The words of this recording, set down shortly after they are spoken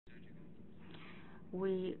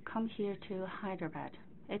we come here to Hyderabad.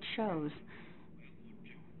 It shows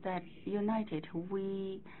that united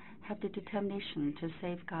we have the determination to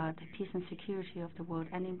safeguard peace and security of the world,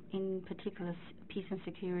 and in particular peace and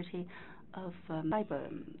security of cyber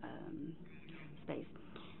space.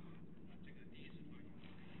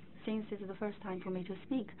 Since this is the first time for me to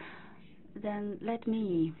speak, then let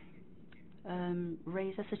me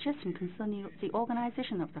raise a suggestion concerning the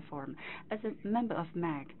organization of the forum. As a member of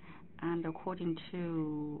MAG, and according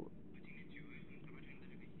to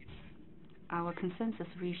our consensus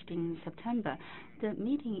reached in September, the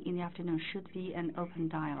meeting in the afternoon should be an open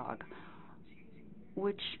dialogue,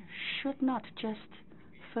 which should not just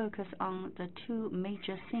focus on the two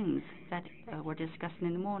major things that were discussed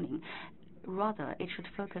in the morning. Rather, it should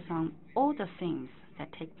focus on all the things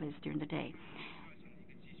that take place during the day.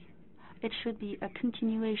 It should be a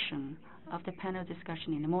continuation of the panel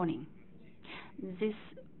discussion in the morning. This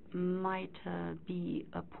might be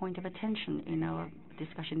a point of attention in our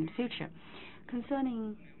discussion in the future.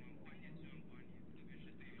 Concerning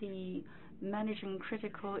the managing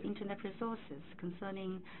critical internet resources,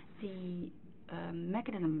 concerning the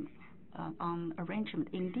mechanism on arrangement,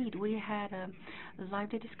 indeed, we had a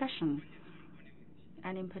lively discussion,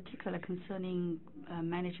 and in particular concerning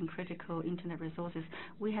managing critical internet resources,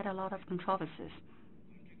 we had a lot of controversies.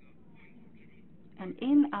 And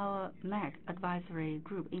in our MAG advisory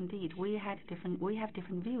group, indeed, we have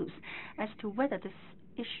different views as to whether this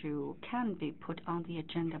issue can be put on the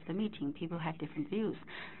agenda of the meeting. People have different views,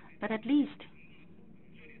 but at least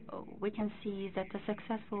we can see that the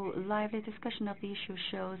successful, lively discussion of the issue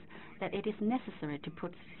shows that it is necessary to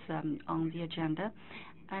put this on the agenda,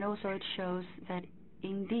 and also it shows that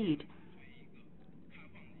indeed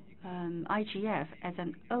IGF as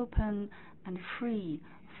an open and free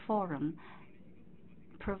forum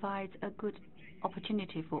provides a good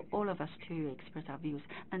opportunity for all of us to express our views,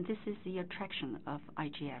 and this is the attraction of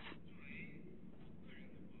IGF.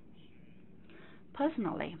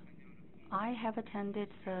 Personally, I have attended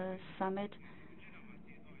the summit,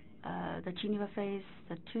 the Geneva phase,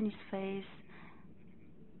 the Tunis phase,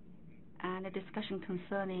 and a discussion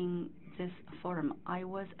concerning this forum. I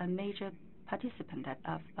was a major participant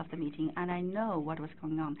of the meeting, and I know what was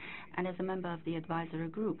going on. And as a member of the advisory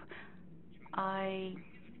group, I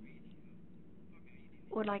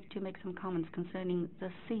would like to make some comments concerning the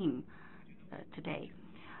theme today.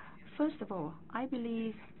 First of all, I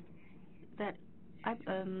believe that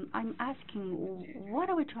I'm asking, what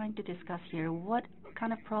are we trying to discuss here? What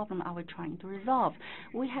kind of problem are we trying to resolve?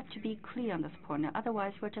 We have to be clear on this point.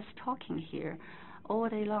 Otherwise, we're just talking here all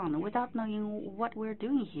day long without knowing what we're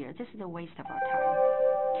doing here. This is a waste of our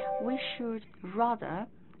time. We should rather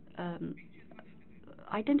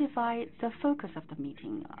identify the focus of the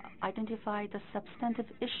meeting, identify the substantive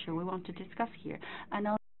issue we want to discuss here. And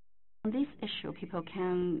on this issue, people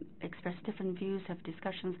can express different views, have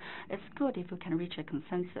discussions. It's good if we can reach a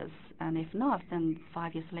consensus. And if not, then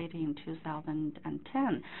 5 years later in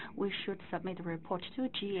 2010, we should submit a report to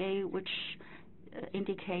GA which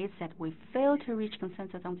indicates that we failed to reach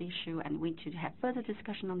consensus on the issue and we should have further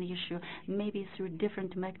discussion on the issue, maybe through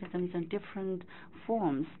different mechanisms and different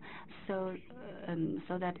forms, so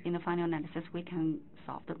that in the final analysis we can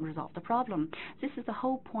resolve the problem. This is the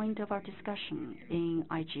whole point of our discussion in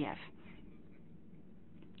IGF.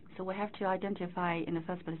 So we have to identify in the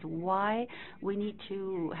first place why we need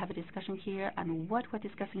to have a discussion here and what we're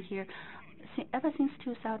discussing here. Ever since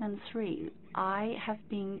 2003, I have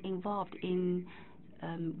been involved in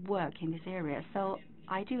work in this area, so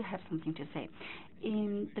I do have something to say.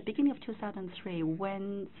 In the beginning of 2003,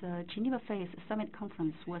 when the Geneva Phase Summit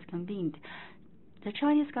Conference was convened, the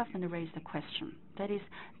Chinese government raised a question. That is,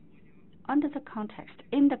 in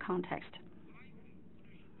the context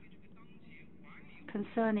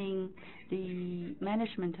concerning the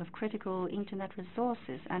management of critical internet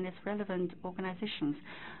resources and its relevant organizations,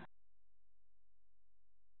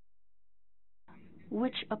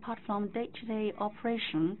 which, apart from day-to-day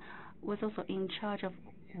operation, was also in charge of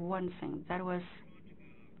one thing, that was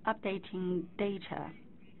updating data,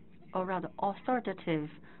 or rather authoritative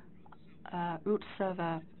root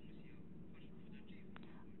server.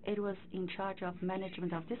 It was in charge of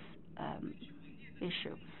management of this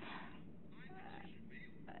issue.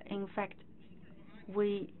 In fact,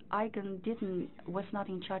 IGN was not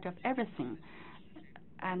in charge of everything,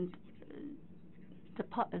 and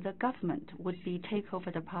the government would take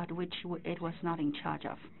over the part which it was not in charge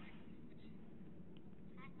of.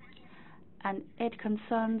 And it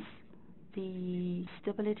concerns the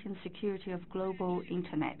stability and security of global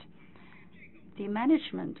internet. The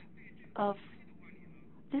management of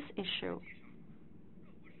this issue,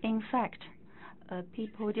 in fact,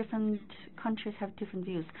 people, different countries have different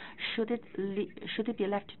views. Should it be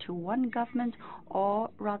left to one government, or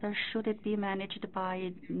rather should it be managed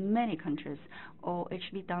by many countries, or it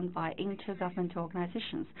should be done by intergovernmental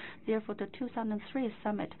organizations? Therefore, the 2003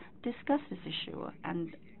 summit discussed this issue,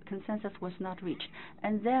 and consensus was not reached.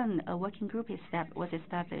 And then a working group was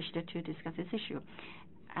established to discuss this issue,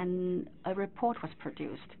 and a report was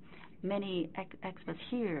produced. Many experts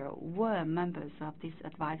here were members of this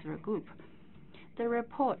advisory group. The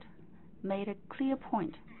report made a clear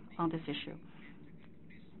point on this issue.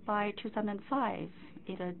 By 2005,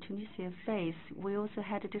 in the Tunisia phase, we also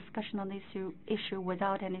had a discussion on this issue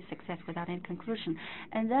without any success, without any conclusion.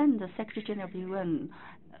 And then the Secretary General of the UN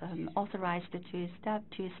authorized to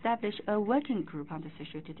establish a working group on this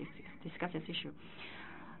issue to discuss this issue.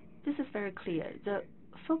 This is very clear. The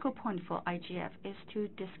focal point for IGF is to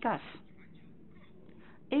discuss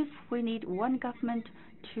if we need one government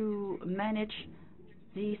to manage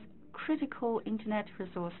these critical internet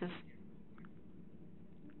resources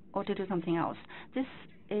or to do something else. This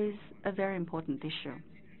is a very important issue.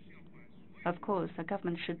 Of course, the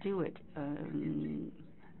government should do it.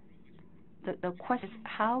 The question is,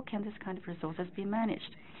 how can this kind of resources be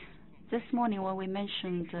managed? This morning, when we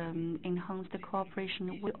mentioned enhanced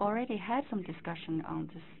cooperation, we already had some discussion on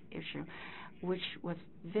this issue, which was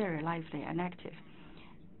very lively and active.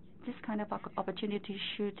 This kind of opportunity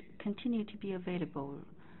should continue to be available.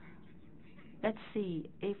 Let's see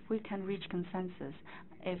if we can reach consensus.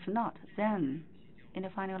 If not, then in the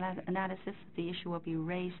final analysis, the issue will be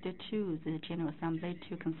raised to the General Assembly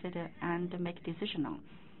to consider and make a decision on.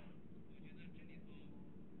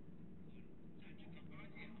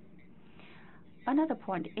 Another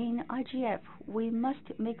point, in IGF, we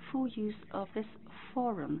must make full use of this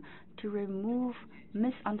forum to remove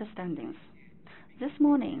misunderstandings. This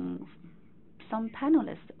morning, some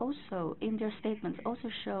panelists also, in their statements, also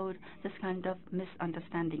showed this kind of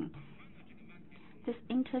misunderstanding. This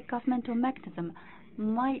intergovernmental mechanism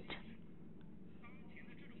might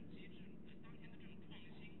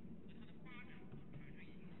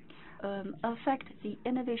affect the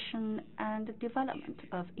innovation and development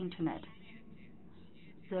of Internet.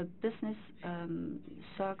 The business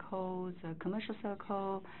circle, the commercial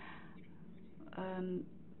circle,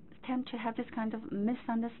 tend to have this kind of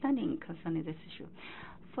misunderstanding concerning this issue.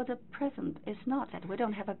 For the present, it's not that we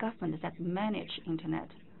don't have a government that manages Internet,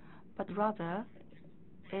 but rather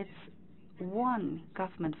it's one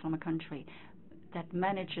government from a country that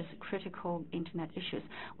manages critical Internet issues.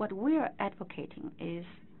 What we are advocating is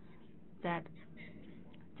that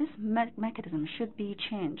this mechanism should be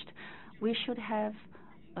changed. We should have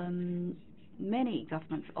many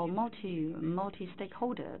governments or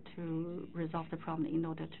multi-stakeholder to resolve the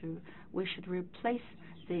problem. We should replace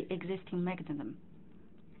the existing mechanism.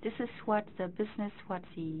 This is what the business, what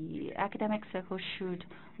the academic circle should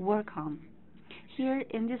work on. Here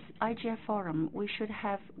in this IGF forum, we should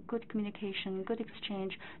have good communication, good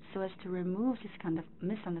exchange, so as to remove this kind of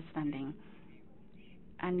misunderstanding.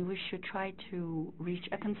 And we should try to reach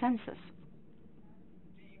a consensus.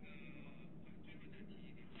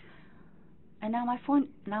 And now my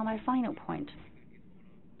final point.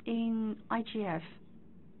 In IGF,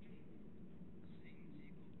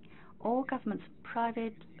 all governments,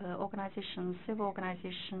 private organizations, civil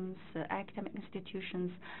organizations, academic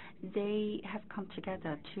institutions, they have come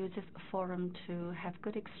together to this forum to have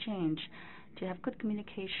good exchange, to have good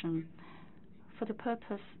communication for the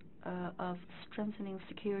purpose of strengthening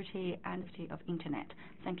security and safety of Internet.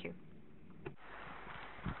 Thank you.